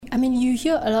you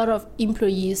hear a lot of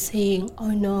employees saying,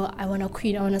 oh no, I want to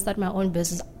quit, I want to start my own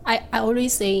business. I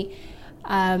always say,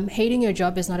 hating your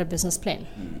job is not a business plan.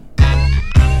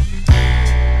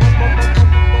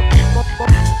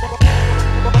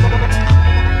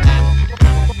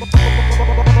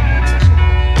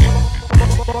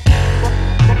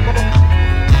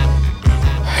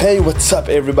 Hey, what's up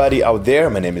everybody out there?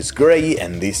 My name is Gray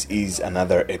and this is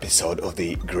another episode of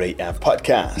the Gray App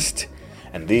Podcast.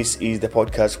 And this is the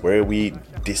podcast where we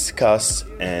discuss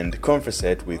and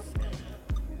conversate with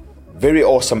very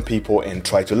awesome people and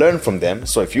try to learn from them.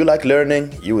 So if you like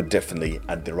learning, you are definitely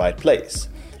at the right place.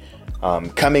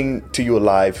 Coming to you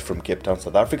live from Cape Town,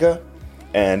 South Africa,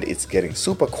 and it's getting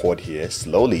super cold here,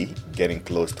 slowly getting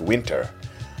close to winter.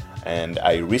 And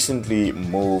I recently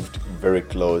moved very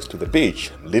close to the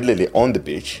beach, literally on the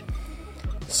beach.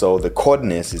 So the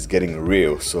coldness is getting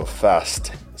real so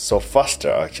fast, so faster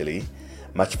actually,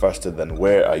 much faster than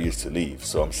where I used to live.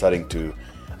 So I'm starting to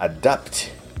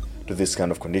adapt to this kind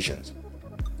of conditions,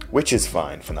 which is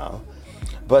fine for now.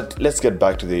 But let's get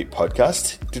back to the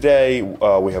podcast. Today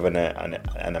we have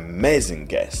an amazing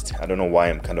guest. I don't know why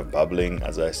I'm kind of bubbling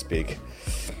as I speak,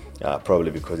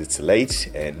 probably because it's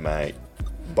late and my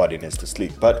body needs to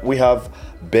sleep. But we have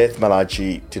Beth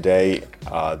Malatji today,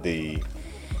 the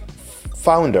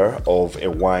founder of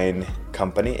a wine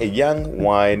company, a young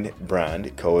wine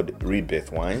brand called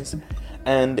Rebirth Wines,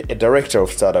 and a director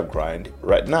of Startup Grind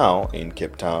right now in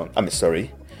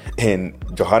in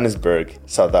Johannesburg,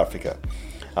 South Africa.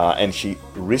 And she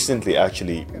recently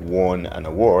actually won an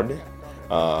award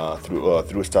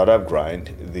through Startup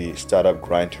Grind, the Startup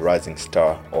Grind Rising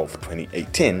Star of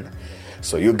 2018.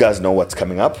 So you guys know what's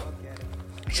coming up.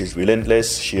 She's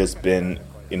relentless. She has been,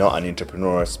 an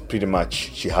entrepreneur. Pretty much,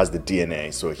 she has the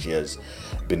DNA. So she has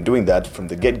been doing that from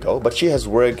the get-go. But she has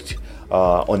worked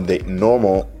on the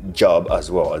normal job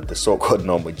as well, the so-called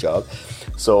normal job.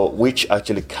 So which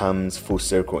actually comes full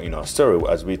circle in our story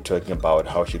as we're talking about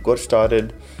how she got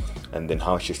started, and then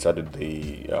how she started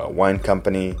the wine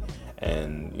company,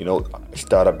 and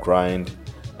Startup Grind.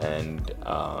 And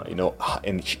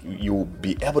you'll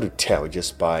be able to tell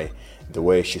just by the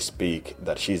way she speaks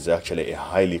that she's actually a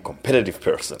highly competitive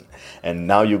person. And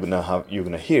now you're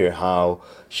gonna hear how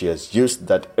she has used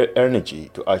that energy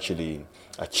to actually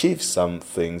achieve some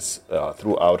things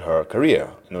throughout her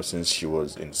career, since she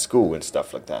was in school and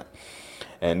stuff like that.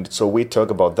 And so we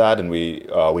talk about that, and we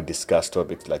discuss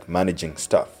topics like managing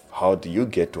stuff. How do you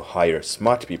get to hire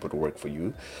smart people to work for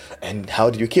you, and how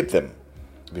do you keep them?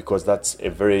 Because that's a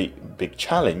very big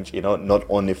challenge, not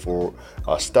only for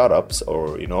startups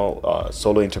or,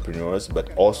 solo entrepreneurs,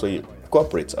 but also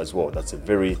corporates as well. That's a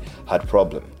very hard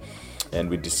problem. And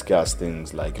we discuss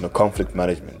things like, conflict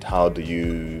management. How do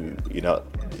you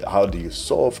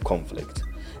solve conflict?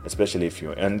 Especially if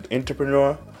you're an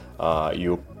entrepreneur,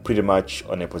 you're pretty much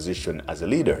on a position as a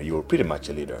leader. You're pretty much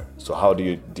a leader. So how do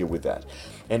you deal with that?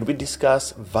 And we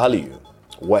discuss value.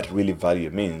 What really value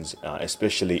means,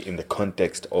 especially in the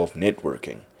context of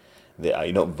networking.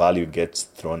 Value gets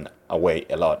thrown away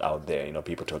a lot out there.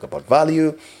 People talk about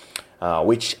value,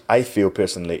 which I feel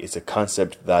personally is a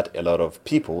concept that a lot of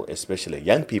people, especially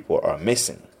young people, are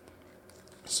missing.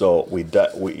 So we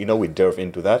delve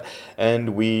into that,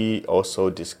 and we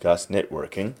also discuss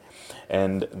networking.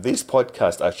 And this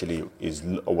podcast actually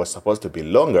was supposed to be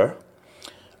longer,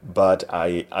 but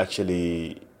I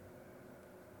actually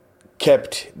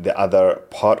kept the other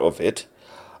part of it,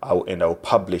 and I'll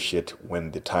publish it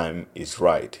when the time is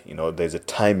right. There's a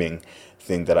timing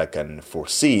thing that I can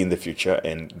foresee in the future,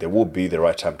 and there will be the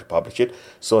right time to publish it.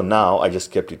 So now I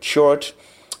just kept it short,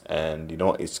 and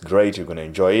it's great. You're going to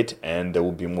enjoy it, and there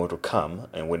will be more to come.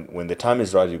 And when the time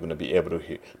is right, you're going to be able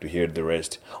to hear the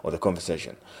rest of the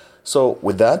conversation. So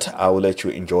with that, I will let you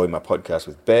enjoy my podcast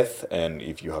with Beth. And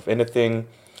if you have anything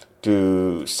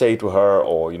to say to her,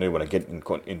 or you want to get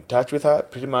in touch with her,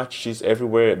 pretty much she's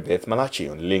everywhere. Beth Malatji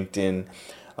on LinkedIn,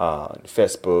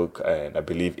 Facebook, and I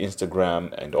believe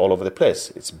Instagram, and all over the place.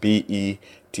 It's BETH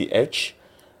Malatji.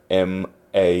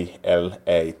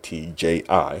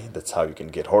 That's how you can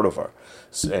get hold of her.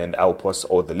 And I'll post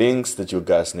all the links that you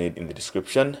guys need in the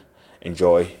description.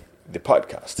 Enjoy the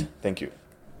podcast. Thank you.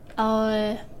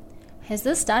 Has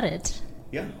this started?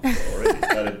 Yeah, already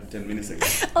started 10 minutes ago.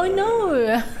 Oh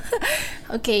no.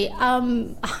 Okay,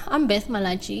 I'm Beth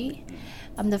Malatji.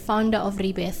 I'm the founder of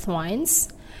Rebirth Wines,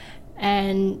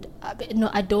 and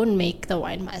I don't make the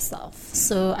wine myself.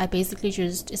 So I basically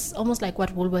it's almost like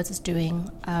what Woolworths is doing,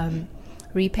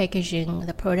 repackaging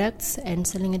the products and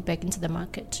selling it back into the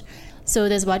market. So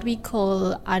there's what we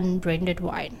call unbranded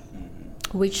wine.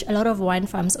 which a lot of wine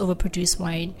farms overproduce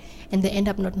wine and they end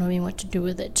up not knowing what to do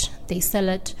with it. They sell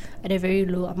it at a very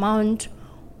low amount,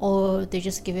 or they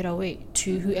just give it away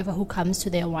to whoever who comes to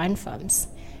their wine farms.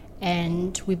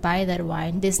 And we buy that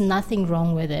wine. There's nothing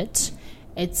wrong with it.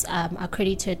 It's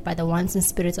accredited by the Wines and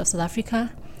Spirits of South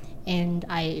Africa, and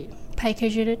I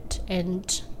package it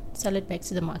and sell it back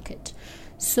to the market.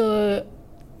 So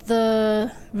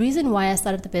the reason why I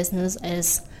started the business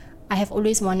is I have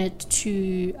always wanted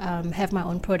to have my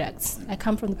own products. I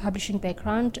come from the publishing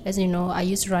background. As you know, I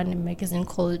used to run a magazine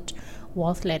called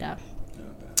Wealth Letter.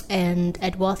 And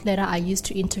at Wealth Letter, I used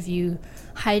to interview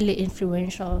highly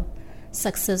influential,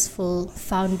 successful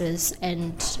founders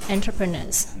and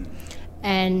entrepreneurs.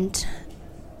 And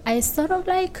I sort of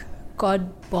like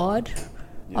got bored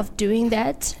of doing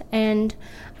that, and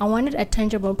I wanted a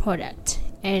tangible product,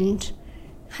 and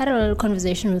had a little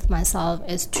conversation with myself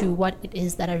as to what it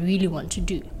is that I really want to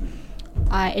do.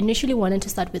 I initially wanted to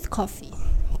start with coffee,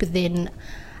 but then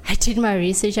I did my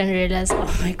research and realized,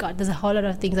 oh my God, there's a whole lot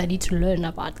of things I need to learn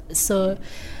about this. So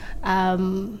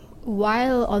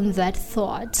while on that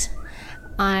thought,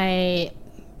 I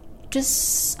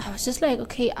was just like,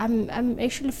 okay, I'm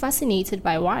actually fascinated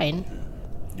by wine.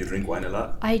 You drink wine a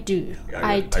lot? I do.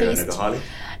 Are you an alcoholic?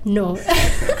 No.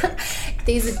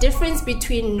 There's a difference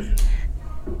between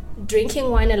drinking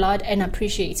wine a lot and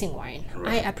appreciating wine.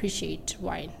 Right. I appreciate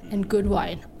wine and good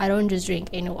wine. I don't just drink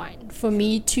any wine. For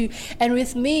me too, and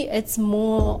with me, it's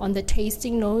more on the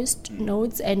tasting notes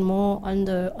and more on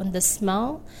the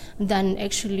smell than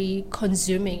actually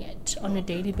consuming it on a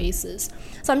daily basis.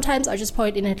 Sometimes I just pour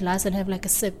it in a glass and have like a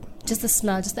sip. Just the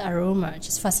smell, just the aroma,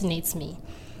 just fascinates me.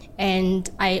 And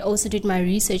I also did my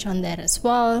research on that as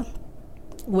well.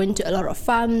 Went to a lot of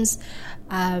farms.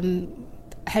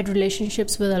 Had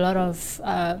relationships with a lot of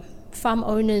farm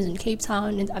owners in Cape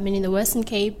Town, in the Western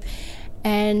Cape,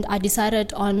 and I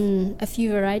decided on a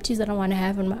few varieties that I want to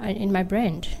have in my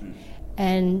brand,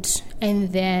 and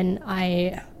then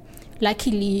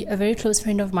luckily a very close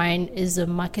friend of mine is a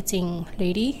marketing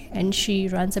lady, and she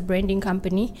runs a branding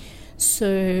company,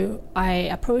 so I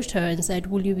approached her and said,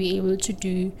 will you be able to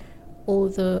do all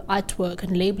the artwork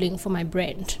and labeling for my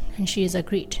brand? And she has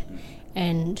agreed.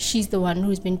 And she's the one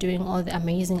who's been doing all the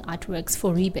amazing artworks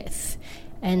for Rebirth.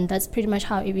 And that's pretty much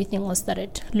how everything was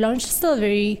started. Launched still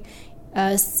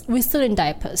we're still in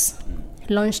diapers.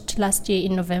 Launched last year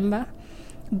in November.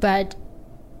 But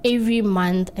every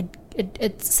month,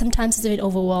 it sometimes it's a bit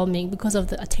overwhelming because of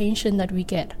the attention that we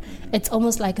get. It's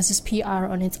almost like it's just PR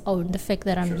on its own. The fact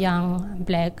that I'm young, I'm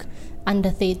black, under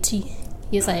 30.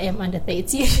 Yes, I am under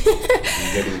 30. You're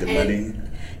getting the money.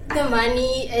 The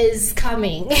money is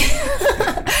coming.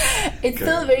 It's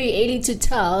still very early to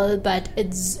tell, but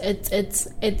it's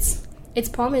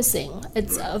promising.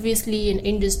 It's obviously an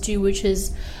industry which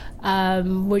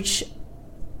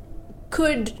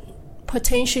could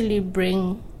potentially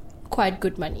bring quite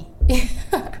good money.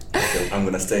 Okay, I'm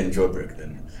gonna stay in Joburg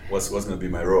then. What's gonna be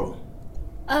my role?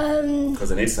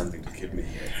 Because I need something to keep me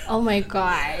here. Oh my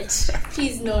God!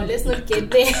 Please no, let's not get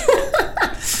there.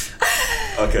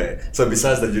 Okay, so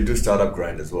besides that, you do startup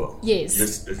grind as well. Yes.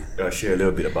 Just share a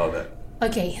little bit about that.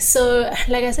 Okay, so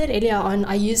like I said earlier on,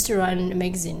 I used to run a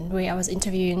magazine where I was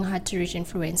interviewing hard-to-reach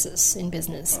influencers in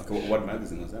business. Okay, what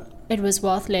magazine was that? It was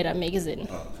Wealth Letter magazine.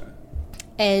 Oh, okay.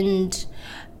 And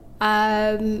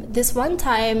this one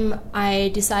time I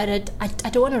decided I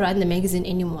don't want to run the magazine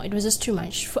anymore. It was just too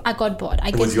much. I got bored. I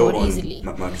get bored easily.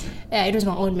 Magazine? Yeah, it was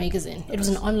my own magazine. It was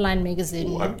an online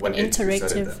magazine, What an age did you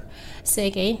start interactive. that? Say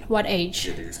again, what age?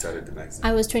 Yeah, you started the magazine.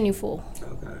 I was 24.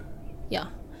 Okay. Yeah,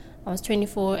 I was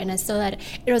 24, and I still had.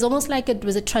 It was almost like it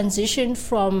was a transition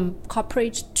from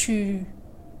corporate to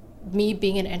me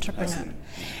being an entrepreneur,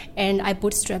 and I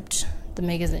bootstrapped the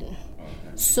magazine.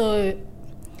 Okay. So.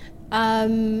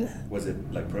 Was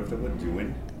it like profitable? Did you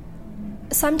win?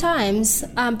 Sometimes,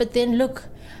 but then look,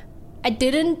 I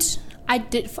didn't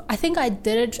do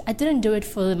it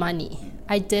for the money.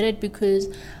 I did it because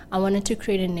I wanted to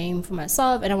create a name for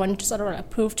myself, and I wanted to sort of like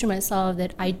prove to myself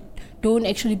that I don't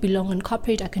actually belong in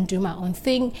corporate. I can do my own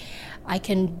thing. I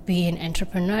can be an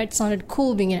entrepreneur. It sounded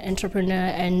cool being an entrepreneur,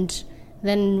 and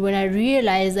then when I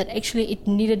realized that actually it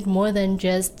needed more than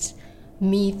just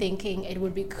me thinking it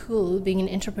would be cool being an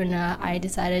entrepreneur, I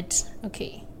decided,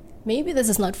 okay, maybe this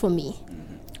is not for me.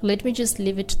 Let me just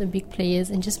leave it to the big players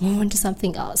and just move on to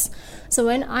something else. So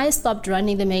when I stopped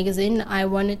running the magazine, I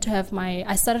wanted to have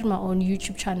I started my own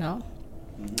YouTube channel,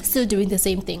 still doing the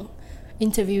same thing,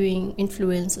 interviewing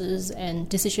influencers and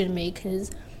decision makers.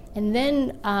 And then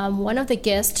one of the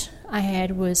guests I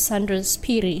had was Sandra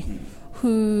Spiri,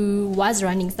 who was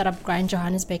running Startup Grind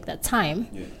Johannesburg that time.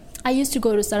 Yeah. I used to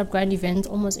go to Startup Grind events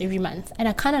almost every month, and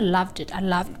I kind of loved it. I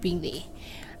loved being there.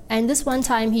 And this one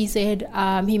time he said,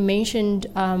 he mentioned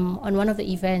on one of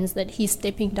the events that he's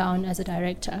stepping down as a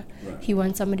director. Right. He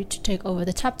wants somebody to take over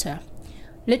the chapter.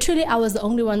 Literally, I was the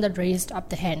only one that raised up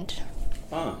the hand.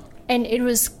 And it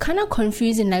was kind of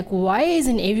confusing, like, why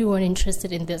isn't everyone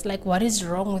interested in this? Like, what is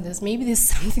wrong with this? Maybe there's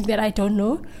something that I don't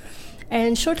know.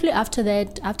 And shortly after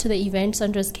that, after the event,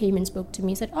 Sandras came and spoke to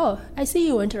me. He said, oh, I see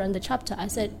you want to run the chapter. I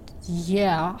said,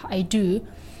 yeah, I do.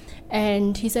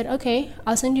 And he said, okay,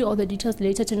 I'll send you all the details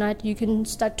later tonight. You can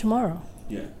start tomorrow.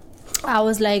 Yeah. I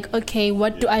was like, okay,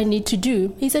 what do I need to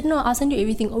do? He said, no, I'll send you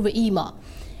everything over email.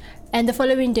 And the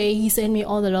following day, he sent me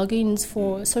all the logins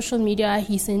for social media.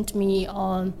 He sent me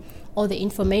all the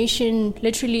information,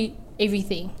 literally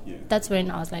everything. Yeah. That's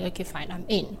when I was like, okay, fine, I'm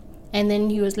in. And then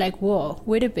he was like, whoa,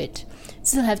 wait a bit.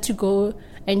 Still have to go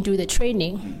and do the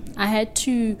training. I had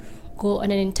to go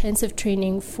on an intensive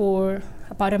training for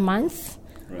about a month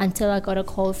until I got a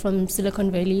call from Silicon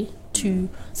Valley to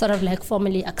sort of like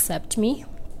formally accept me.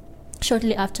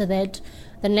 Shortly after that,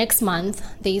 the next month,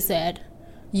 they said,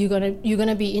 you're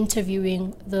gonna be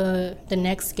interviewing the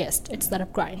next guest at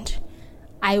Startup Grind.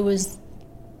 I was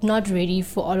not ready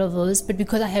for all of those, but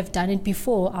because I have done it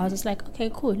before, I was just like, okay,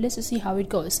 cool, let's just see how it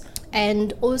goes.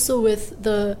 And also with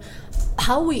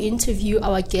how we interview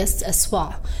our guests as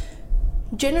well.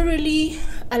 Generally,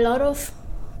 a lot of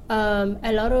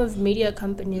media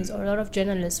companies or a lot of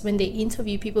journalists, when they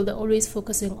interview people, they're always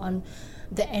focusing on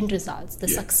the end results, the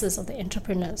success of the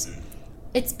entrepreneurs.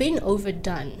 It's been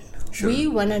overdone. Sure. We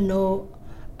want to know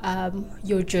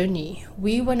your journey.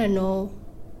 We want to know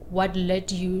what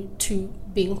led you to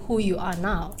being who you are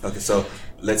now. Okay, so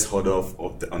let's hold off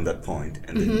on that point,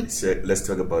 and then let's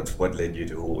talk about what led you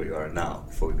to who you are now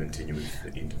before we continue with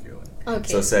the interview. Okay.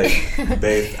 So say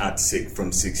Beth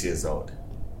from 6 years old.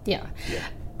 Yeah.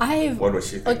 What was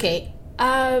she thinking? Okay.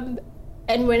 And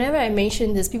whenever I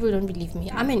mention this, people don't believe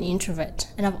me. I'm an introvert,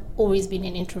 and I've always been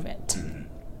an introvert.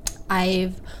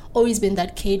 I've always been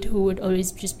that kid who would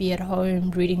always just be at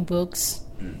home reading books.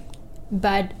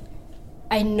 But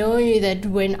I know that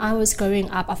when I was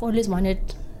growing up, I've always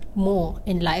wanted more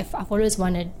in life. I've always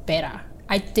wanted better.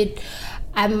 I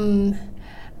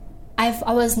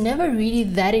was never really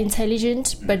that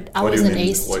intelligent, but I was an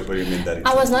A student. What do you mean that?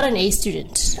 I was not an A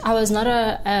student. I was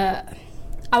not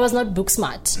book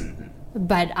smart,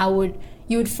 but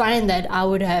you would find that I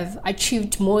would have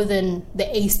achieved more than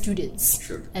the A students,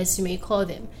 as you may call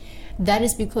them. That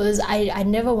is because I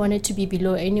never wanted to be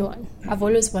below anyone. I've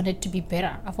always wanted to be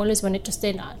better. I've always wanted to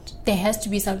stand out. There has to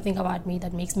be something about me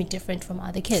that makes me different from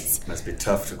other kids. Must be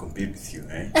tough to compete with you,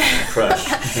 eh?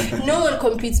 Crush. No one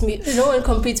competes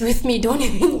with me. Don't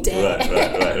even dare.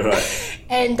 Right.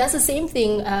 And that's the same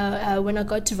thing when I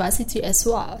got to varsity as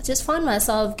well. Just found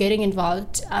myself getting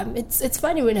involved. It's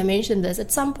funny when I mention this.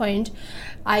 At some point,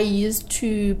 I used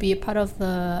to be a part of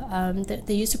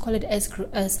they used to call it S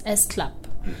Club.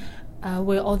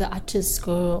 Where all the artists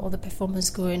go, all the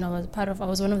performers go, and I was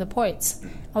one of the poets.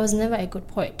 I was never a good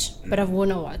poet, but I've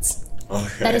won awards. Okay.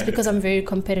 That is because I'm very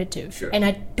competitive, and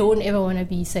I don't ever want to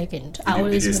be second.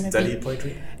 Did you study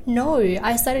poetry? No,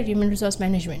 I studied human resource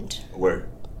management. Where?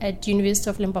 At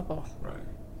University of Limpopo. Right.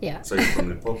 Yeah. So you're from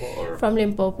Limpopo, or? From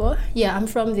Limpopo. Yeah, I'm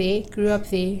from there. Grew up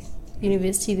there.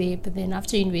 University there, but then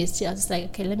after university, I was like,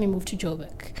 okay, let me move to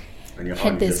Joburg.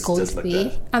 Had this gold there.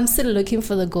 Like I'm still looking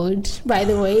for the gold, by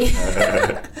the way.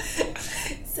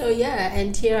 So yeah,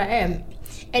 and here I am.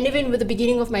 And even with the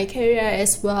beginning of my career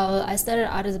as well, I started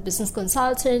out as a business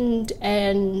consultant.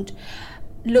 And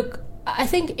look, I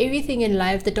think everything in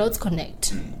life, the dots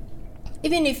connect.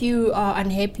 Even if you are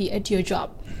unhappy at your job,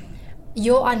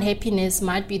 your unhappiness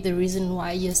might be the reason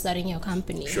why you're starting your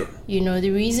company. Sure. You know,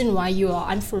 the reason why you are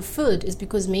unfulfilled is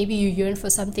because maybe you yearn for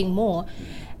something more.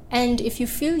 And if you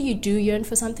feel you do yearn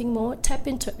for something more, tap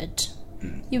into it.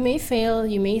 You may fail,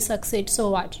 you may succeed, so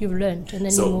what? You've learned, and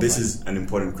then you move on. So this is an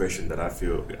important question that I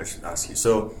feel I should ask you.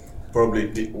 So probably,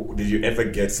 did you ever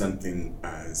get something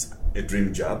as a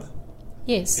dream job?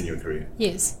 Yes. In your career?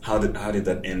 Yes. How did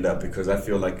that end up? Because I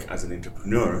feel like as an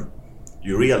entrepreneur,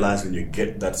 you realize when you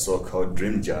get that so-called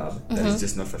dream job that it's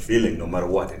just not fulfilling, no matter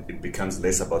what. It becomes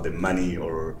less about the money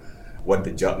or what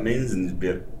the job means, and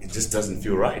it just doesn't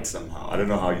feel right somehow. I don't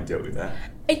know how you deal with that.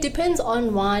 It depends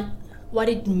on what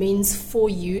it means for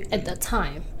you at the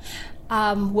time.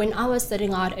 When I was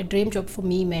starting out, a dream job for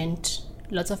me meant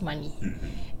lots of money.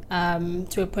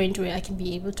 To a point where I can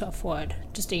be able to afford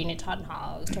to stay in a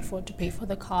townhouse, to afford to pay for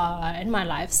the car and my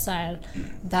lifestyle.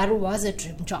 That was a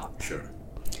dream job. Sure.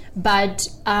 But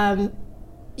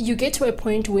you get to a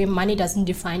point where money doesn't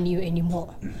define you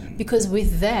anymore. Because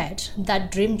with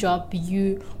that dream job,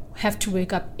 you have to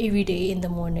wake up every day in the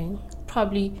morning,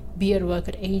 probably be at work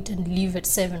at 8 and leave at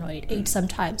 7 or 8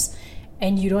 sometimes,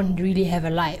 and you don't really have a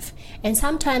life. And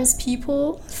sometimes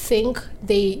people think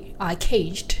they are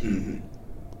caged.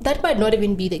 That might not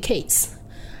even be the case.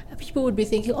 People would be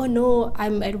thinking, oh no,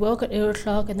 I'm at work at 8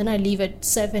 o'clock and then I leave at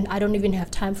 7. I don't even have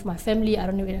time for my family. I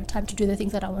don't even have time to do the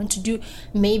things that I want to do.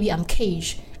 Maybe I'm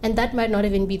caged. And that might not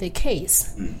even be the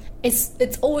case.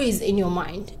 It's always in your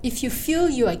mind. If you feel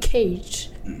you are caged,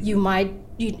 it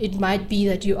might be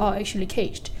that you are actually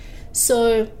caged.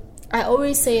 So I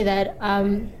always say that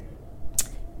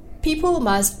people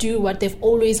must do what they've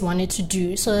always wanted to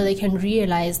do so that they can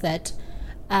realize that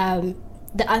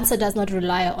the answer does not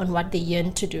rely on what they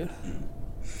yearn to do.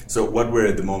 So what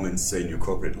were the moments, say, in your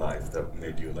corporate life that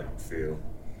made you feel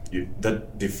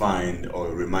that defined or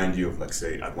remind you of,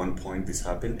 say, at one point this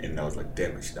happened and I was like,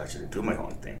 damn, I should actually do my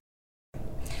own thing?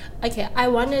 Okay, I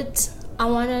wanted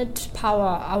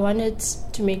power. I wanted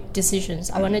to make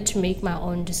decisions. I wanted to make my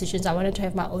own decisions. I wanted to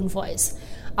have my own voice.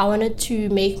 I wanted to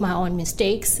make my own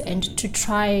mistakes and to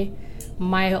try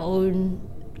my own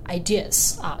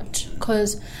ideas out,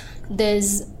 because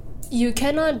you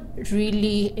cannot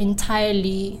really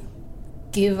entirely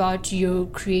give out your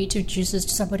creative juices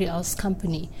to somebody else's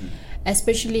company,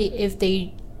 especially if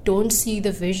they don't see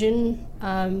the vision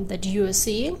that you are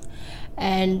seeing.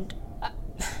 And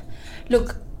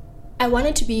look, I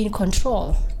wanted to be in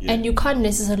control, and you can't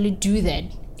necessarily do that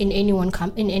in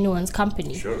anyone's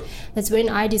company. Sure. That's when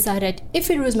I decided, if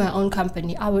it was my own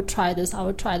company, I would try this, I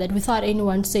would try that, without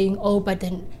anyone saying, oh, but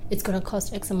then it's going to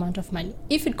cost X amount of money.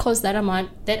 If it costs that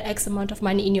X amount of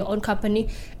money in your own company,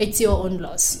 it's your own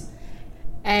loss.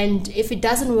 And if it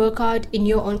doesn't work out in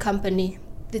your own company,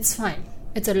 it's fine.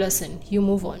 It's a lesson. You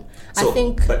move on.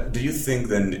 So, but do you think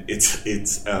then it's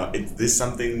this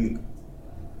something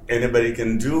anybody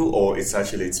can do, or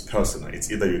it's personal?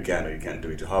 It's either you can or you can't do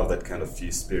it. To have that kind of free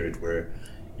spirit where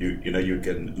you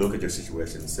can look at your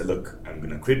situation and say, look, I'm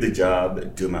going to quit the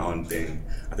job, do my own thing.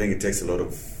 I think it takes a lot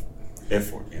of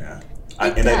effort,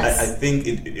 I think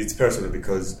it's personal,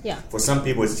 because for some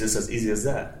people it's just as easy as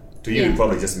that. To you, it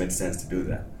probably just made sense to do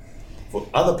that. For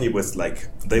other people, it's like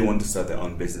they want to start their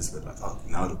own business, but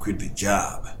now to quit the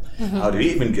job. How do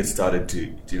you even get started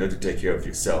to take care of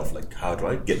yourself? How do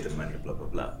I get the money? Blah blah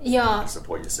blah. Yeah. And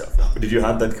support yourself. But did you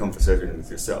have that conversation with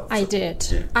yourself? I did.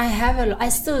 Yeah. I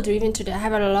still do even today. I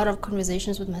have a lot of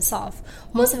conversations with myself.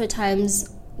 Most of the times,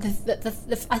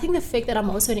 I think the fact that I'm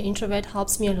also an introvert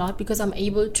helps me a lot, because I'm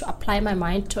able to apply my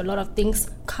mind to a lot of things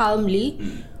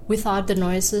calmly. Without the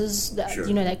noises, the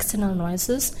external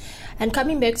noises. And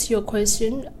coming back to your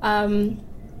question,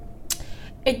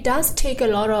 it does take a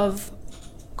lot of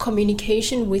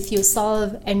communication with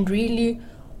yourself and really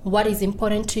what is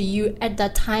important to you at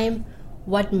that time,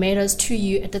 what matters to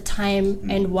you at the time,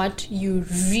 and what you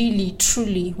really,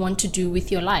 truly want to do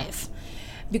with your life.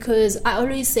 Because I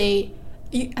always say,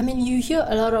 you hear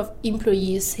a lot of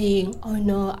employees saying, oh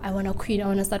no, I want to quit, I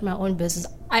want to start my own business.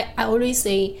 I always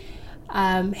say,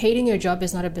 hating your job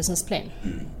is not a business plan.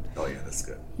 Oh yeah, that's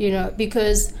good.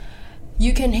 Because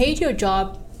you can hate your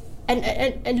job,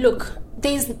 and look,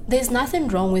 there's nothing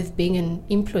wrong with being an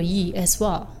employee as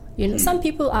well. Some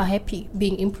people are happy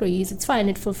being employees. It's fine,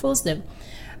 it fulfills them.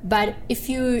 But if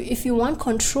you want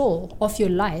control of your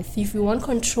life, if you want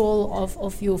control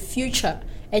of your future,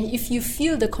 and if you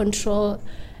feel the control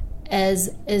as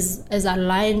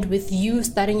aligned with you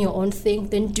starting your own thing,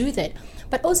 then do that.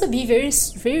 But also be very,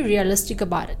 very realistic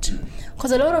about it.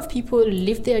 Because a lot of people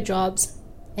leave their jobs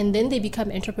and then they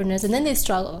become entrepreneurs and then they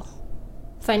struggle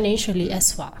financially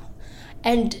as well.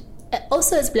 And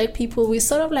also as Black people, we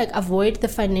sort of avoid the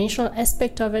financial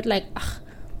aspect of it.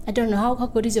 I don't know, how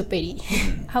good is your pay?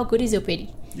 How good is your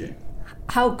pay? Yeah.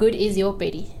 How good is your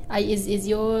pay? Is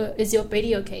your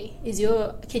pay okay?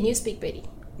 Can you speak pay?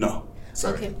 No,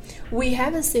 sorry. Okay. We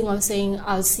have a thing of saying,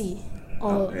 I'll see.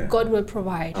 Or God will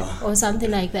provide, or something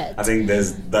like that. I think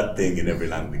there's that thing in every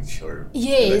language, or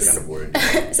yes, that kind of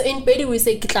word. So in Pedi we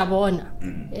say kitabona.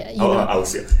 I would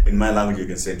say in my language you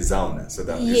can say dizauna, so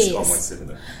that is almost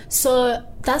similar. So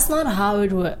that's not how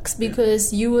it works,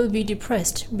 because you will be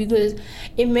depressed. Because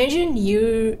imagine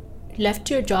you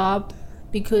left your job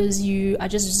because you are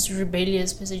just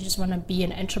rebellious, because you just want to be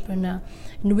an entrepreneur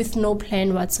with no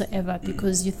plan whatsoever,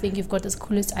 because you think you've got this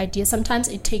coolest idea. Sometimes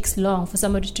it takes long for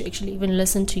somebody to actually even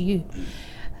listen to you.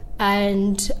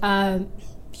 And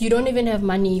you don't even have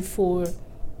money for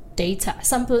data.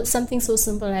 Something so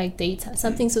simple like data.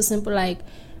 Something so simple like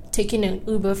taking an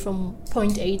Uber from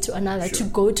point A to another to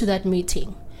go to that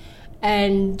meeting.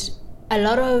 And a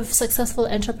lot of successful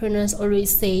entrepreneurs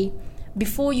always say,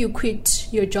 before you quit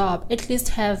your job, at least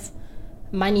have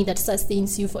money that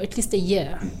sustains you for at least a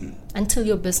year until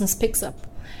your business picks up.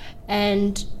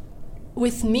 And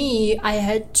with me, I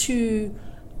had to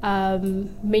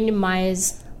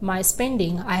minimize my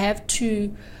spending. I have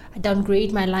to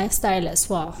downgrade my lifestyle as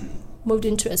well. Moved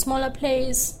into a smaller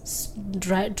place,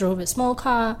 drove a small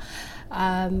car.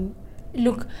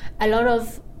 Look, a lot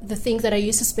of the things that I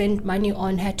used to spend money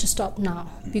on had to stop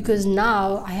now, because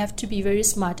now I have to be very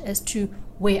smart as to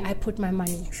where I put my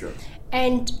money. Sure.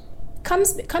 And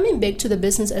coming back to the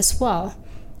business as well,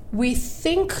 we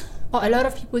think, or a lot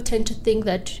of people tend to think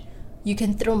that you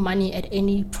can throw money at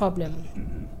any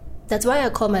problem. That's why I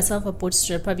call myself a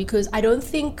bootstrapper, because I don't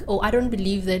think, or I don't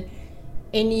believe that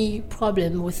any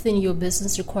problem within your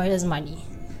business requires money.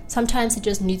 Sometimes it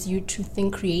just needs you to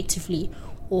think creatively,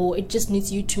 or it just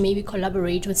needs you to maybe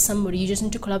collaborate with somebody. You just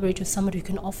need to collaborate with somebody who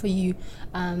can offer you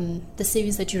the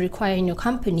service that you require in your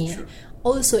company. Sure.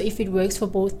 Also, if it works for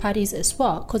both parties as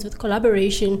well, because with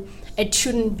collaboration, it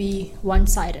shouldn't be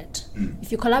one-sided.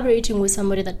 If you're collaborating with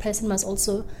somebody, that person must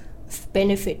also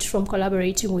benefit from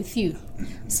collaborating with you.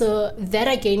 So that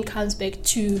again comes back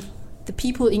to the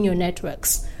people in your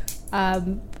networks.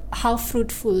 How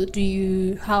fruitful do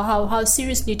you, how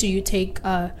seriously do you take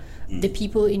the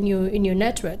people in your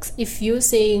networks? If you're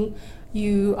saying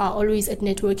you are always at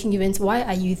networking events, why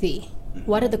are you there?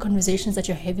 What are the conversations that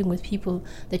you're having with people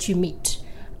that you meet?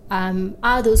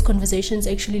 Are those conversations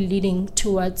actually leading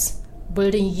towards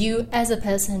building you as a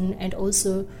person and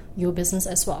also your business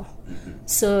as well?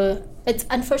 So it's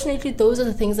unfortunately those are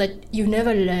the things that you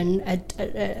never learn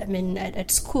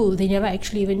at school. They never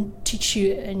actually even teach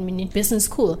you in business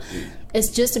school. It's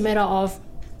just a matter of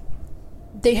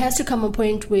there has to come a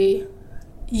point where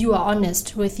you are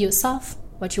honest with yourself,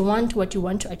 what you want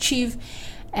to achieve,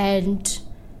 and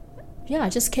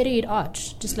just carry it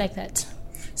out just like that.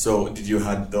 So did you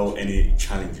have though any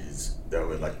challenges that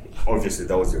were like, obviously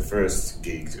that was your first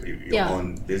gig, your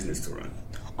own business to run?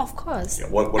 Of course. Yeah,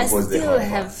 what was the still hard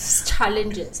have part?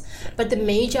 challenges, but the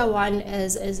major one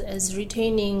is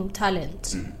retaining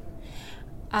talent.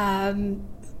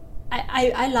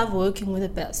 I love working with the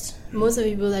best. Most of the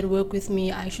people that work with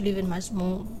me are actually even much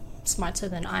more smarter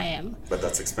than I am. But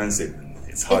that's expensive.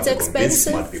 It's hard to convince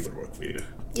smart people to work for you.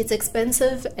 It's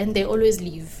expensive, and they always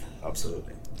leave.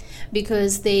 Absolutely.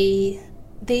 Because they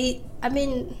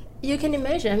you can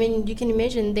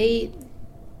imagine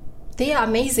they are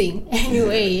amazing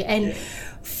anyway, and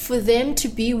for them to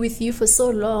be with you for so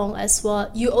long as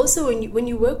well. You also, when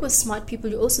you work with smart people,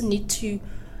 you also need to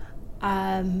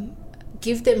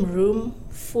give them room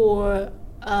for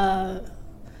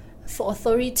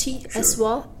authority as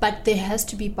well, but there has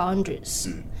to be boundaries.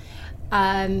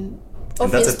 And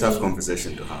that's a tough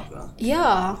conversation to have.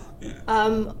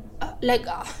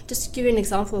 Just to give you an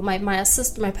example,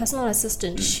 my personal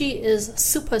assistant, she is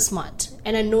super smart,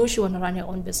 and I know she want to run her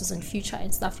own business in future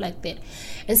and stuff like that.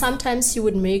 And sometimes she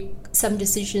would make some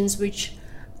decisions which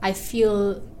I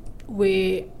feel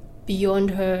were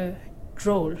beyond her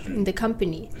role in the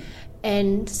company.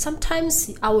 And sometimes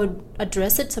I would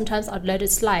address it, sometimes I'd let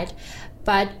it slide.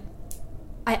 But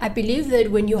I believe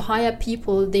that when you hire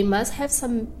people, they must have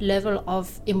some level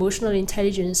of emotional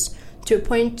intelligence to a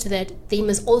point that they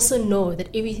must also know that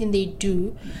everything they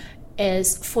do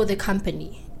is for the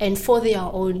company and for their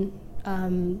own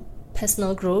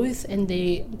personal growth and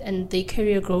their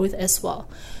career growth as well.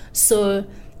 So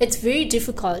it's very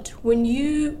difficult when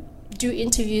you do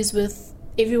interviews with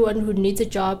everyone who needs a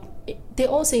job. They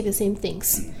all say the same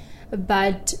things,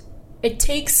 but it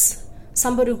takes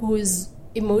somebody who is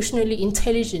emotionally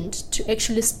intelligent to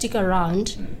actually stick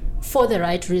around for the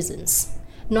right reasons,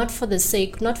 not for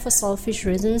selfish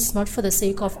reasons, not for the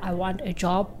sake of I want a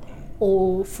job,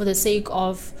 or for the sake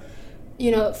of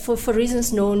for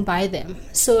reasons known by them.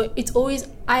 So it's always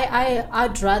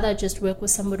I'd rather just work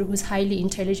with somebody who's highly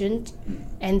intelligent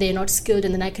and they're not skilled,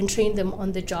 and then I can train them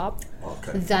on the job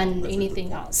than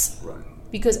anything else. Right.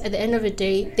 Because at the end of the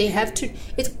day, they have to.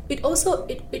 It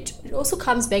also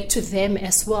comes back to them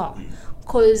as well.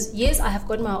 Because yes, I have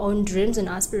got my own dreams and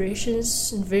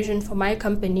aspirations and vision for my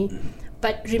company,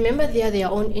 but remember, they are their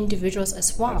own individuals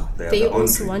as well. They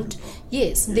also want,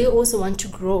 they also want to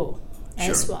grow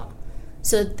as well.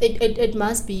 So it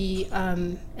must be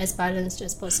as balanced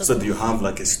as possible. So do you have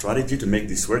like a strategy to make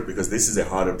this work? Because this is a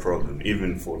harder problem,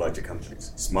 even for larger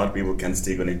companies. Smart people can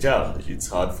stick on a job. It's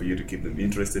hard for you to keep them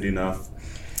interested enough.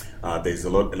 There's a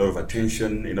lot of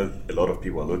attention. A lot of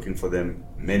people are looking for them.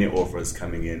 Many offers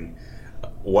coming in.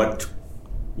 What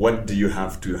do you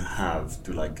have to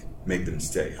like make them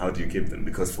stay? How do you keep them?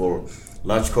 Because for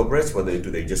large corporates, what they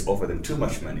do, they just offer them too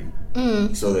much money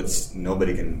so that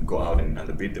nobody can go out and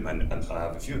underbid them. And I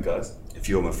have a few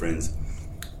of my friends,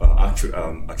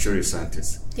 actuarial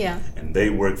scientists. Yeah. And they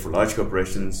work for large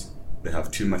corporations. They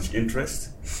have too much interest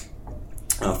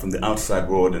from the outside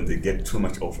world, and they get too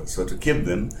much offers. So to keep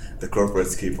them, the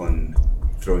corporates keep on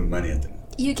throwing money at them.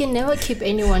 You can never keep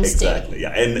anyone stay. Exactly,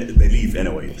 yeah. And they leave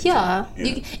anyway. Yeah.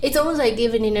 It's almost like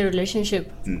even in a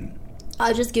relationship.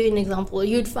 I'll just give you an example.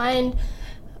 You'd find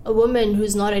a woman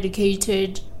who's not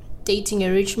educated dating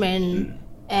a rich man,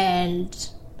 and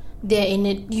they're in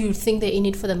it. You think they're in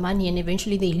it for the money, and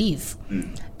eventually they leave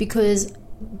because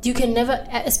you can never,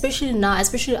 especially now,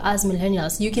 especially as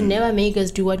millennials, you can never make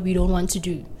us do what we don't want to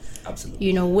do. Absolutely.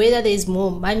 You know, whether there's more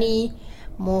money,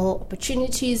 more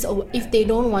opportunities, or if they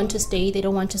don't want to stay, they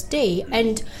don't want to stay.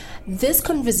 And these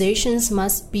conversations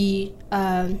must be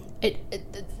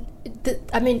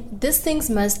these things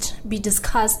must be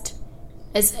discussed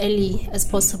as early as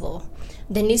possible.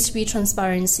 There needs to be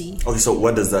transparency. Okay, so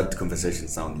what does that conversation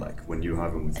sound like when you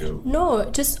have it with your... No,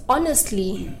 just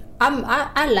honestly.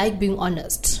 I like being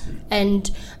honest, and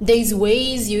there's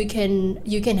ways you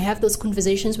can have those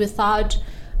conversations without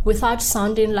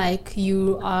sounding like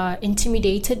you are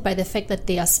intimidated by the fact that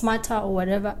they are smarter or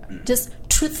whatever. Just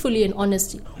truthfully and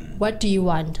honestly, what do you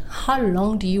want? How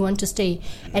long do you want to stay?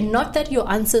 And not that your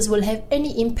answers will have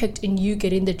any impact in you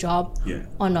getting the job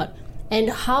or not.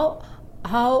 And how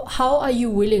are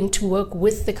you willing to work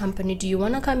with the company? Do you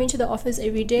want to come into the office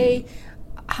every day?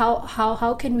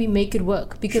 How can we make it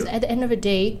work? Because at the end of the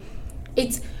day,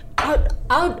 it's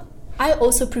I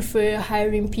also prefer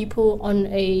hiring people on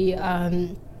a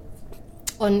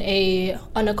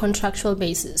contractual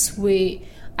basis where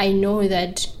I know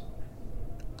that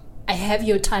I have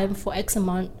your time for X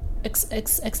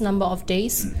number of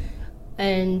days,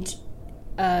 and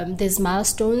there's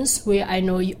milestones where I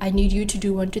know I need you to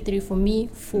do 1, 2, 3 for me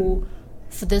for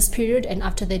this period, and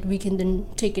after that we can then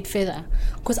take it further.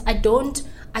 Because I don't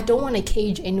want to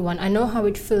cage anyone. I know how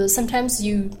it feels. Sometimes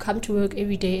you come to work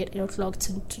every day at 8 o'clock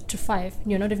to 5,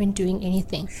 and you're not even doing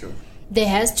anything. Sure. There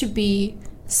has to be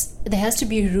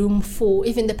room for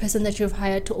even the person that you've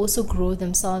hired to also grow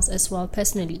themselves as well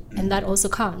personally, and that also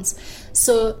counts.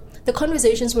 So the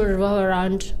conversations will revolve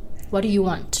around, what do you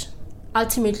want?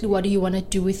 Ultimately, what do you want to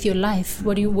do with your life?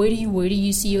 Where do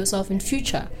you see yourself in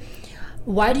future?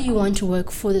 Why do you want to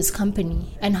work for this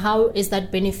company, and how is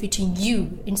that benefiting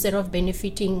you instead of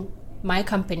benefiting my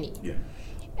company? Yeah.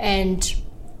 And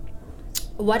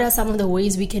what are some of the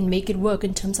ways we can make it work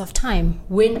in terms of time?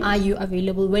 When are you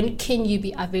available? When can you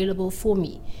be available for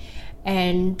me?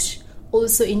 And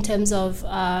also in terms of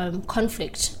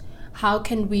conflict,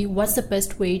 what's the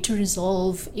best way to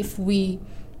resolve if we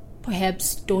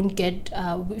perhaps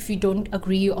if you don't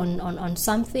agree on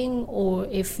something, or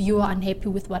if you are unhappy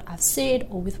with what I've said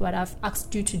or with what I've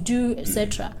asked you to do,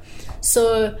 etc.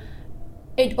 So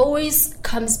it always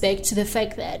comes back to the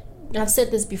fact that, and I've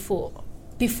said this before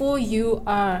you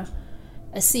are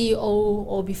a CEO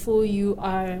or before you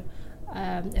are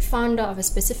a founder of a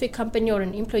specific company or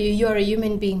an employee, you are a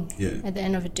human being at the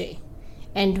end of the day.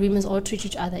 And we must all treat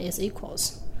each other as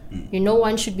equals. No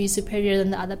one should be superior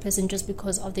than the other person just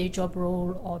because of their job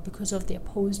role or because of their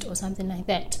post or something like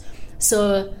that.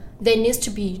 So there needs to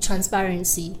be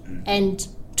transparency and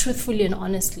truthfully and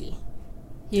honestly,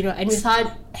 and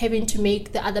without having to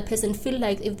make the other person feel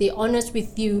like if they're honest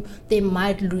with you, they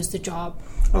might lose the job.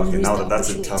 Okay, now that's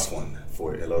a tough one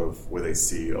for a lot of, whether it's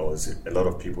CEOs, a lot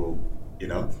of people,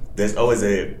 there's always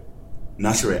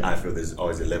naturally I feel there's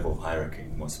always a level of hierarchy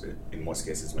in most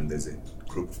cases when there's a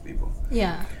group of people.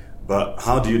 Yeah. But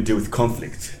how do you deal with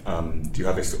conflict? Do you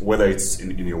have whether it's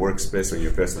in your workspace or in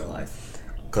your personal life?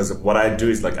 Because what I do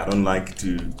is I don't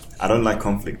like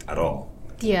conflict at all.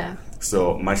 Yeah.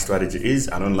 So my strategy is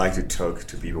I don't like to talk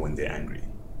to people when they're angry,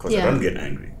 because I don't get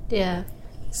angry. Yeah.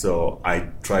 So I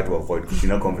try to avoid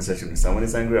conversation when someone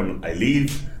is angry. I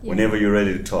leave. Whenever you're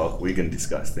ready to talk, we can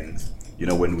discuss things.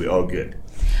 When we're all good.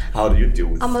 How do you deal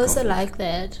with I'm also conflict? like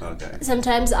that. Okay.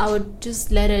 Sometimes I would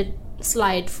just let it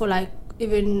slide for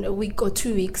even a week or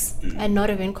 2 weeks and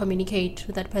not even communicate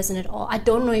with that person at all. I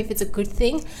don't know if it's a good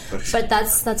thing, but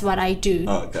that's what I do.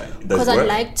 Okay. Because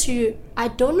I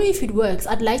don't know if it works.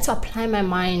 I'd like to apply my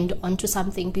mind onto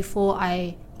something before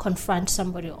I confront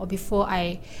somebody, or before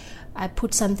I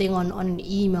put something on an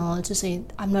email to say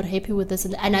I'm not happy with this,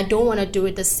 and I don't want to do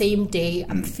it the same day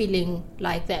I'm feeling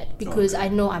like that, because I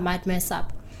know I might mess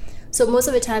up. So most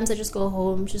of the times I just go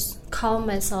home, just calm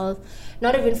myself,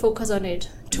 not even focus on it.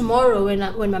 Tomorrow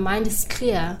when my mind is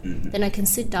clear, then I can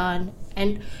sit down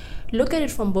and look at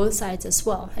it from both sides as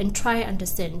well and try and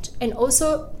understand. And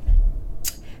also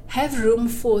have room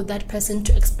for that person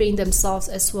to explain themselves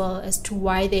as well as to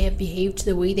why they have behaved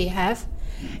the way they have.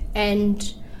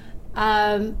 And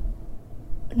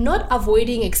not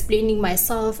avoiding explaining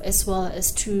myself as well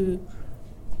as to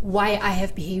why I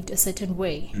have behaved a certain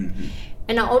way.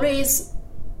 And I always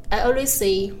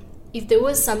say, if there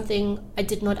was something I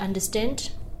did not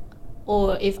understand,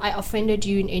 or if I offended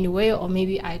you in any way, or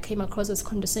maybe I came across as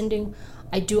condescending,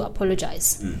 I do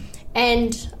apologize.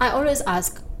 And I always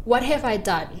ask, what have I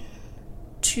done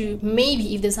to,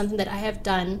 maybe if there's something that I have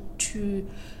done to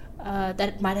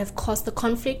that might have caused the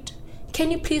conflict, can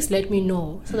you please let me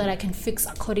know so that I can fix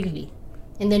accordingly,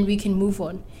 and then we can move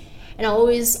on. And I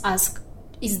always ask,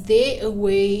 is there a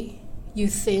way you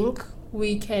think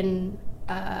we can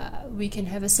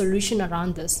have a solution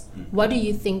around this? What do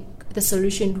you think the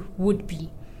solution would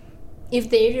be? If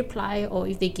they reply, or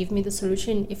if they give me the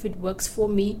solution, if it works for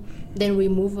me, then we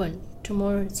move on.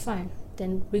 Tomorrow it's fine,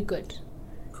 then we're good.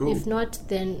 Cool. If not,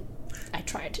 then I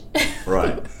tried.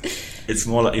 Right. It's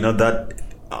more like, that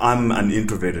I'm an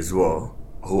introvert as well,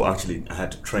 who actually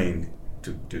had to train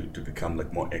to become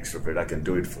like more extrovert. I can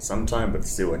do it for some time, but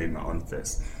still I need my own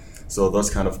space. So those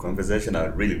kind of conversations are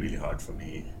really, really hard for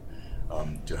me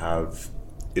to have.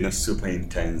 Super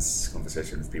intense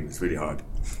conversation with people. It's really hard.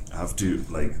 I have to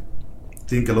like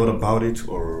think a lot about it,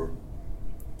 or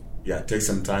take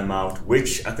some time out,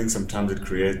 which I think sometimes it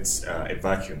creates a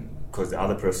vacuum, because the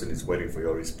other person is waiting for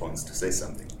your response to say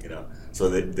something, So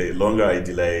the longer I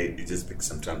delay, it just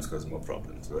sometimes causes more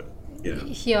problems, but,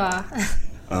 Yeah.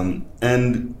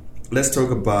 And let's talk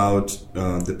about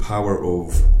the power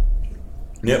of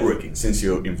networking. Since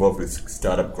you're involved with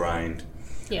Startup Grind,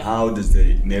 how does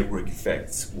the network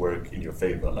effects work in your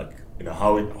favor? Like,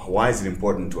 why is it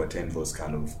important to attend those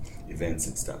kind of events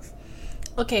and stuff?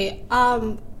 Okay,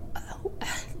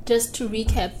 just to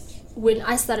recap, when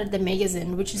I started the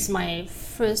magazine, which is my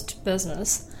first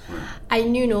business, I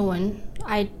knew no one.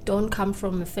 I don't come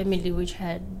from a family which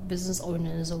had business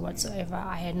owners or whatsoever.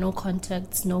 I had no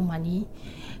contacts, no money.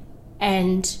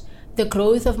 And the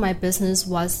growth of my business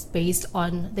was based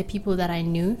on the people that I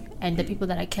knew and the people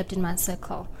that I kept in my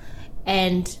circle.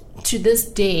 And to this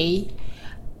day,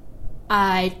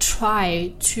 I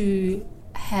try to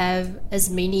have as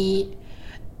many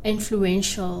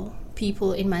influential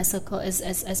people in my circle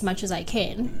as much as I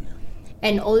can.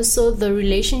 And also the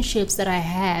relationships that I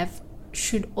have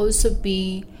should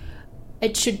be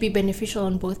beneficial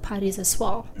on both parties as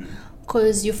well.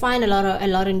 Because you find a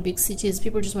lot in big cities,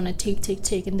 people just want to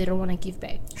take, and they don't want to give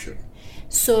back. Sure.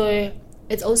 So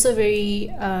it's also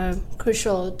very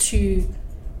crucial to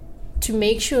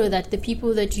make sure that the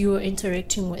people that you are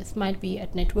interacting with, might be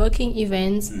at networking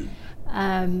events,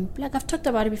 like I've talked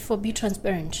about it before, be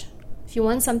transparent. If you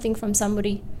want something from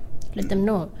somebody, let them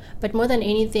know. But more than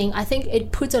anything, I think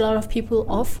it puts a lot of people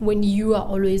off when you are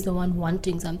always the one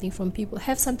wanting something from people.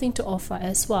 Have something to offer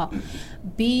as well.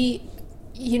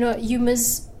 You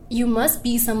must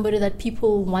be somebody that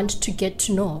people want to get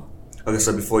to know. Okay,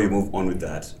 so before you move on with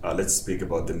that, let's speak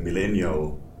about the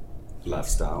millennial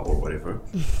lifestyle or whatever.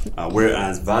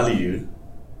 Whereas value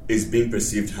is being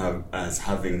perceived as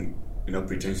having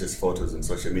pretentious photos on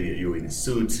social media, you in a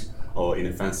suit or in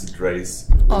a fancy dress,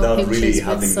 without really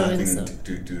having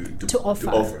nothing to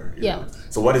offer. You know?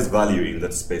 So what is value in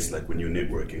that space, like when you're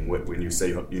networking, when you say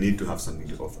you need to have something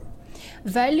to offer?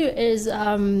 Value is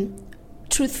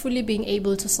truthfully being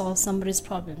able to solve somebody's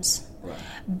problems. Right.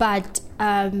 But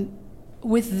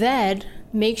with that,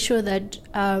 make sure that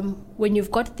when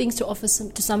you've got things to offer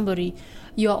to somebody,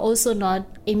 you are also not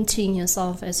emptying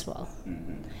yourself as well.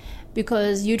 Mm-hmm.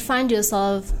 Because you'd find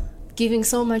yourself giving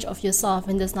so much of yourself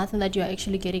and there's nothing that you're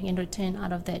actually getting in return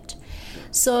out of that.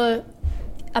 So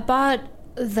about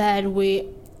that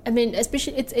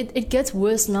especially it gets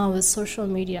worse now with social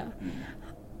media.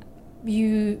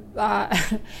 You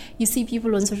see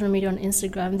people on social media, on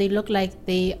Instagram, they look like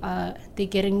they're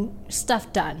getting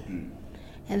stuff done.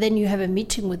 And then you have a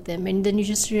meeting with them and then you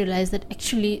just realize that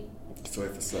actually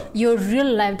your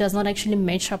real life does not actually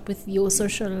match up with your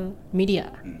social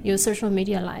media, your social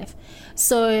media life.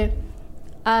 So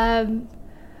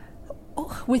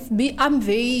with me, I'm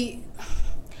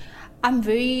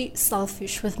very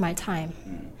selfish with my time.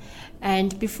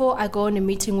 And before I go on a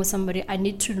meeting with somebody, I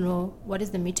need to know what is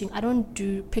the meeting. I don't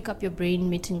do pick up your brain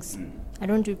meetings. I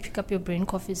don't do pick up your brain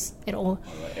coffees at all.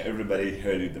 All right. Everybody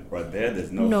heard it right there.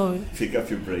 There's no pick up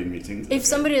your brain meetings. If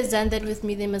somebody has done that with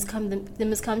me, they must come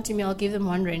to me. I'll give them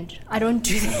R1. I don't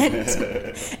do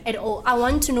that at all. I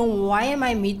want to know why am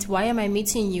I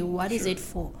meeting you? What is it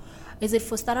for? Is it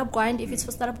for startup grind? If it's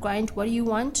for startup grind, what do you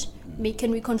want?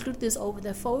 Can we conclude this over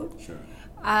the phone? Sure.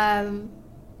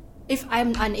 If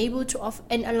I'm unable to offer,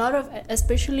 and a lot of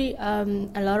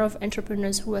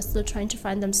entrepreneurs who are still trying to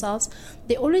find themselves,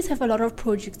 they always have a lot of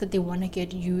projects that they want to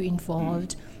get you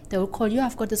involved. They will call you,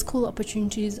 I've got this cool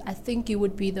opportunities, I think you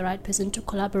would be the right person to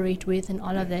collaborate with, and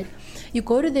all of that. You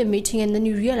go to their meeting and then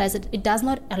you realize that it does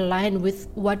not align with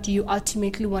what you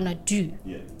ultimately want to do.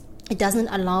 Yeah. It doesn't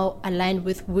align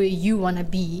with where you want to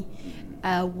be.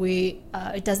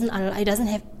 It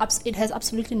has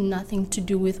absolutely nothing to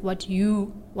do with what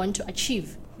you want to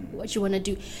achieve, what you want to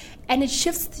do, and it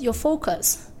shifts your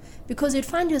focus, because you'd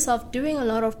find yourself doing a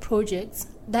lot of projects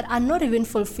that are not even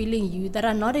fulfilling you, that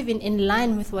are not even in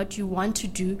line with what you want to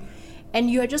do,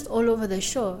 and you're just all over the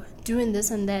show doing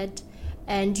this and that,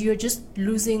 and you're just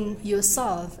losing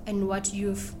yourself and what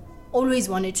you've always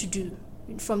wanted to do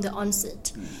from the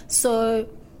onset. So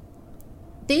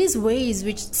there's ways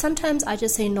which sometimes I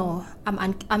just say no,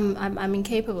 I'm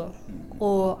incapable,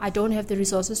 or I don't have the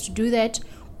resources to do that,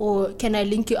 or can I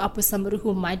link you up with somebody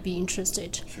who might be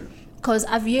interested? Sure. Because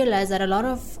I've realized that a lot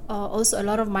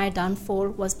of my downfall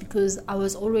was because I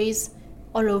was always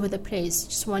all over the place,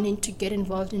 just wanting to get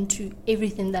involved into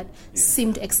everything that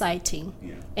seemed exciting,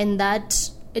 and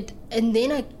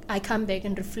then I come back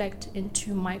and reflect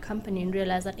into my company and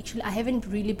realize that actually I haven't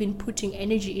really been putting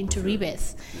energy into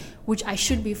Rebirth, which I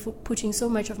should be putting so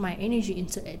much of my energy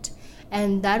into it,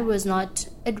 and that was not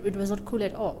it was not cool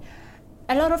at all.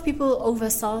 A lot of people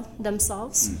oversell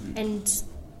themselves, and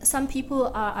some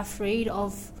people are afraid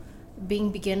of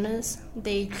being beginners.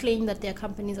 They claim that their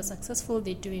companies are successful,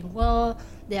 they're doing well,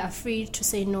 they're afraid to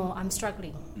say no, I'm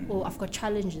struggling, or I've got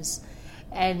challenges,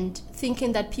 and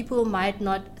thinking that the people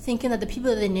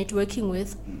that they're networking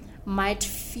with might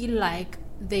feel like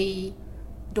they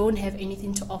don't have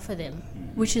anything to offer them,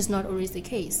 which is not always the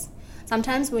case.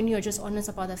 Sometimes when you're just honest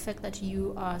about the fact that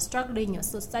you are struggling, you're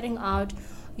still starting out,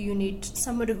 you need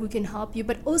somebody who can help you,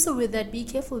 but also with that, be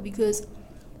careful, because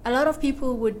a lot of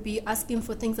people would be asking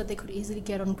for things that they could easily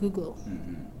get on Google.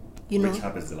 Which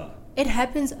happens a lot. It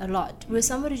happens a lot, where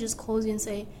somebody just calls you and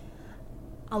say,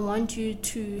 I want you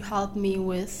to help me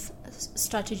with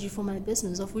strategy for my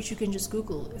business, of which you can just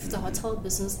Google. If it's a hotel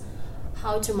business,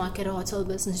 how to market a hotel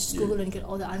business, just Google and get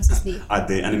all the answers there. At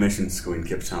the animation school in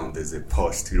Cape Town, there's a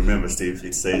post. You remember, Steve?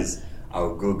 It says,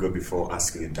 I'll Google before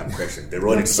asking a dumb question. They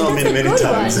wrote it so many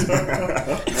times.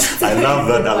 I love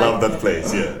that. I love that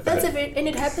place. Yeah. And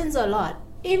it happens a lot,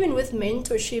 even with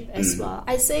mentorship as well.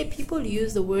 I say people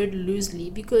use the word loosely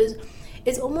because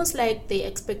it's almost like they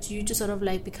expect you to sort of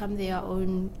like become their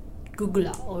own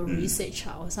Googler or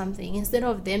researcher or something. Instead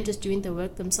of them just doing the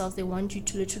work themselves, they want you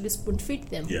to literally spoon feed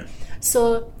them. Yeah.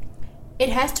 So it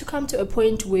has to come to a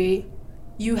point where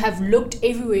you have looked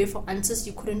everywhere for answers,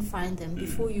 you couldn't find them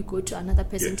before you go to another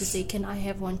person to say, can I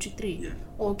have 1, 2, 3?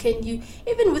 Or can you,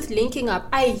 even with linking up,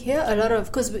 I hear a lot of,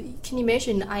 because can you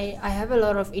imagine, I have a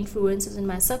lot of influencers in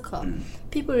my circle.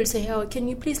 People will say, oh, can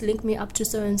you please link me up to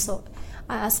so-and-so?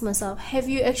 I ask myself, have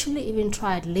you actually even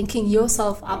tried linking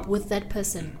yourself up with that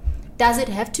person? Does it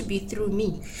have to be through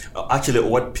me? Actually,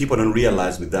 what people don't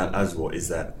realize with that as well is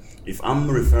that if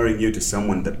I'm referring you to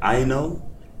someone that I know,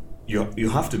 you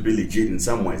have to be legit in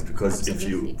some ways, because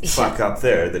Absolutely. if you fuck up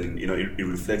there, then it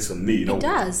reflects on me. It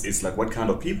does. It's like, what kind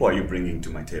of people are you bringing to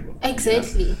my table?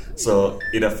 Exactly. You know? So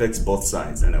it affects both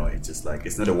sides anyway. It's just like,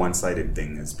 it's not a one-sided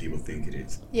thing as people think it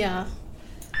is. Yeah.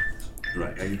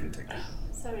 Right. You can take it.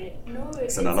 Sorry, no,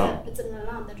 it's an alarm. It's an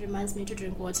alarm that reminds me to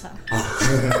drink water.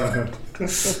 I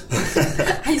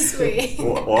swear.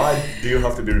 Why do you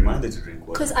have to be reminded to drink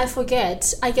water? Because I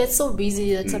forget. I get so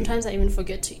busy that sometimes I even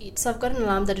forget to eat. So I've got an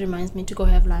alarm that reminds me to go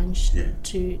have lunch,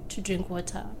 to drink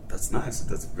water. That's nice.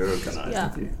 That's very organized.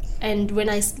 Yeah. And when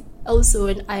I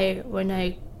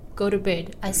go to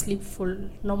bed, I sleep for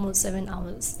normal 7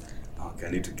 hours. Okay, I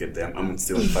need to get there. I'm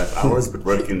still in 5 hours, but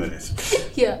working on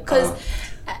it. Yeah, because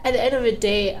at the end of the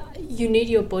day, you need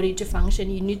your body to function.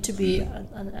 You need to be,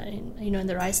 in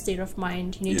the right state of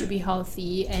mind. You need to be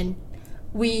healthy, and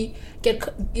we get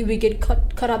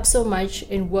caught up so much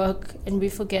in work, and we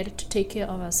forget to take care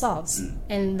of ourselves.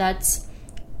 And that's,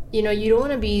 you don't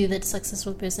want to be that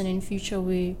successful person in future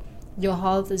where your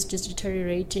health is just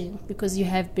deteriorating because you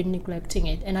have been neglecting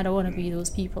it. And I don't want to be those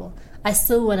people. I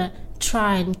still want to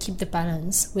try and keep the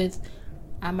balance with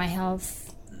my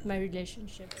health, my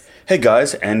relationships. Hey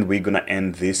guys, and we're gonna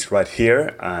end this right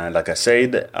here. Like I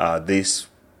said, this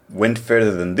went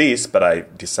further than this, but I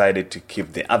decided to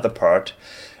keep the other part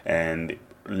and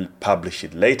publish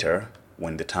it later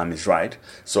when the time is right.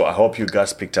 So I hope you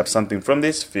guys picked up something from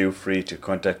this. Feel free to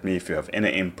contact me if you have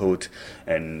any input,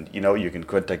 and you can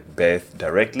contact Beth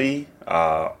directly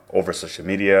over social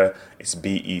media. It's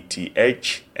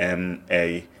BethMalatji.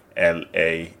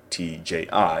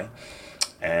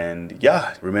 And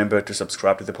yeah, remember to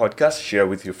subscribe to the podcast, share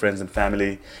with your friends and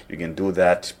family. You can do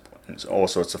that on all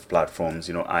sorts of platforms,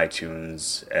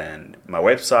 iTunes and my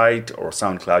website or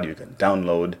SoundCloud. You can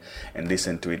download and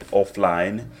listen to it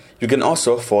offline. You can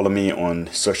also follow me on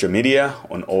social media,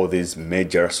 on all these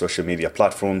major social media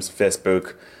platforms: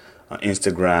 Facebook,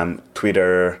 Instagram,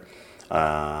 Twitter.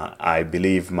 I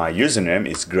believe my username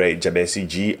is Grey Jabesi,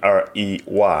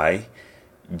 GreyJabesi.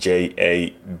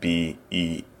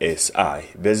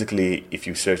 Basically, if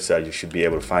you search that, you should be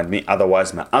able to find me.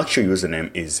 Otherwise, my actual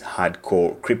username is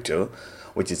Hardcore Crypto,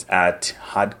 which is at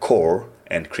Hardcore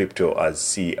and Crypto as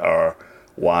CRYPTO.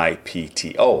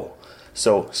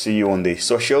 So, see you on the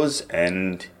socials,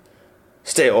 and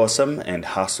stay awesome and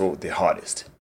hustle the hardest.